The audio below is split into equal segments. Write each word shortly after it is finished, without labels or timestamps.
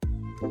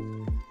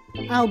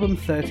Album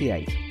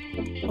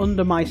 38,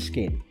 Under My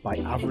Skin by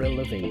Avril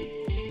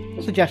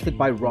Lavigne, suggested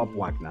by Rob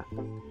Wagner.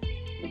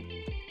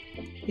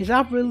 Is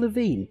Avril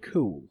Lavigne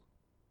cool?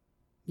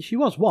 She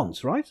was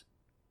once, right?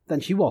 Then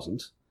she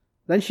wasn't.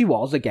 Then she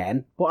was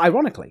again, but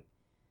ironically.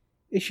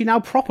 Is she now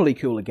properly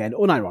cool again,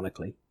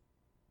 unironically?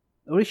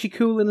 Or is she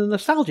cool in a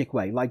nostalgic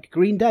way, like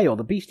Green Day or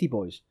the Beastie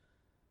Boys?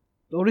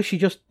 Or is she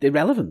just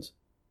irrelevant?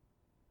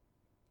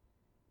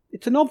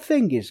 It's an odd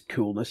thing, is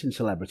coolness in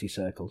celebrity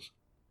circles.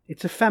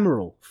 It's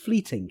ephemeral,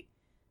 fleeting,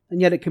 and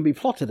yet it can be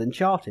plotted and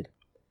charted.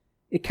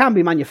 It can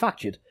be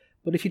manufactured,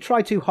 but if you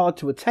try too hard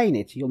to attain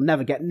it, you'll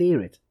never get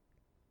near it.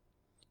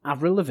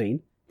 Avril Lavigne,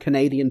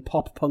 Canadian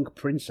pop-punk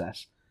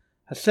princess,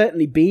 has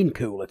certainly been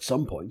cool at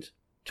some point,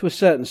 to a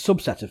certain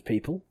subset of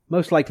people,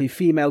 most likely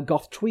female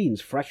goth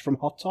tweens fresh from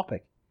Hot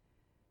Topic.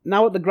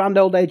 Now at the grand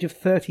old age of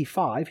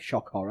 35,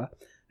 shock horror,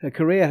 her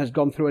career has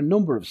gone through a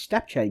number of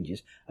step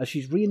changes as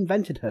she's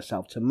reinvented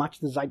herself to match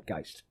the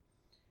zeitgeist.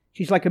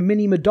 She's like a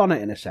mini Madonna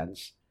in a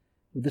sense,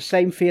 with the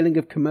same feeling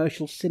of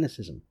commercial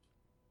cynicism.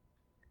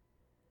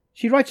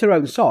 She writes her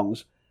own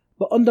songs,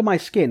 but Under My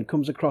Skin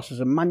comes across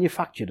as a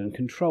manufactured and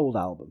controlled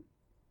album.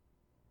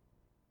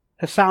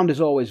 Her sound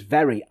is always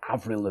very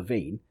Avril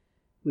Lavigne,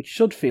 which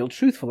should feel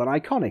truthful and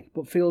iconic,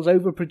 but feels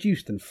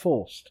overproduced and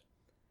forced.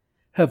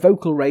 Her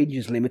vocal range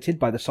is limited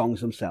by the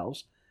songs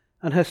themselves,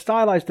 and her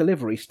stylized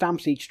delivery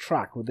stamps each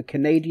track with the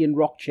Canadian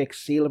rock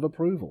chick's seal of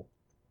approval.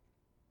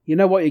 You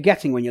know what you're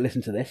getting when you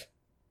listen to this.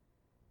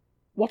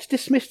 What's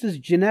dismissed as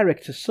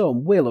generic to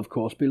some will, of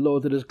course, be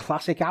lauded as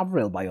classic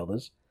Avril by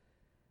others.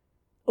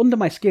 Under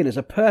My Skin is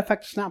a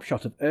perfect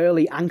snapshot of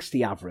early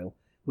angsty Avril,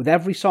 with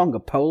every song a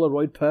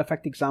Polaroid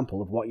perfect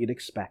example of what you'd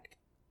expect.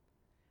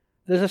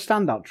 There's a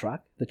standout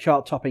track, the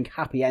chart-topping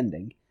Happy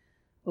Ending,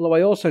 although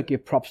I also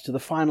give props to the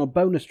final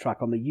bonus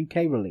track on the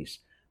UK release,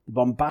 the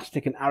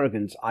bombastic and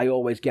arrogant I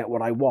Always Get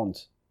What I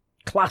Want.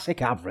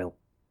 Classic Avril.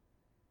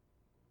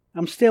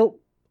 I'm still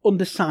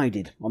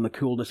undecided on the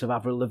coolness of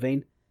Avril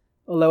Lavigne,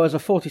 although as a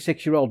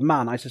 46-year-old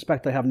man I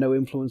suspect I have no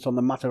influence on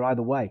the matter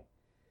either way.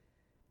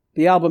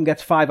 The album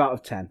gets 5 out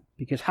of 10,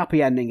 because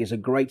Happy Ending is a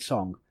great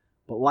song,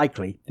 but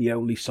likely the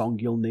only song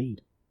you'll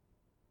need.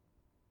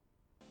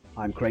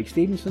 I'm Craig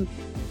Stevenson.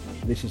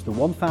 This is the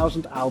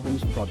 1000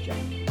 Albums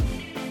Project.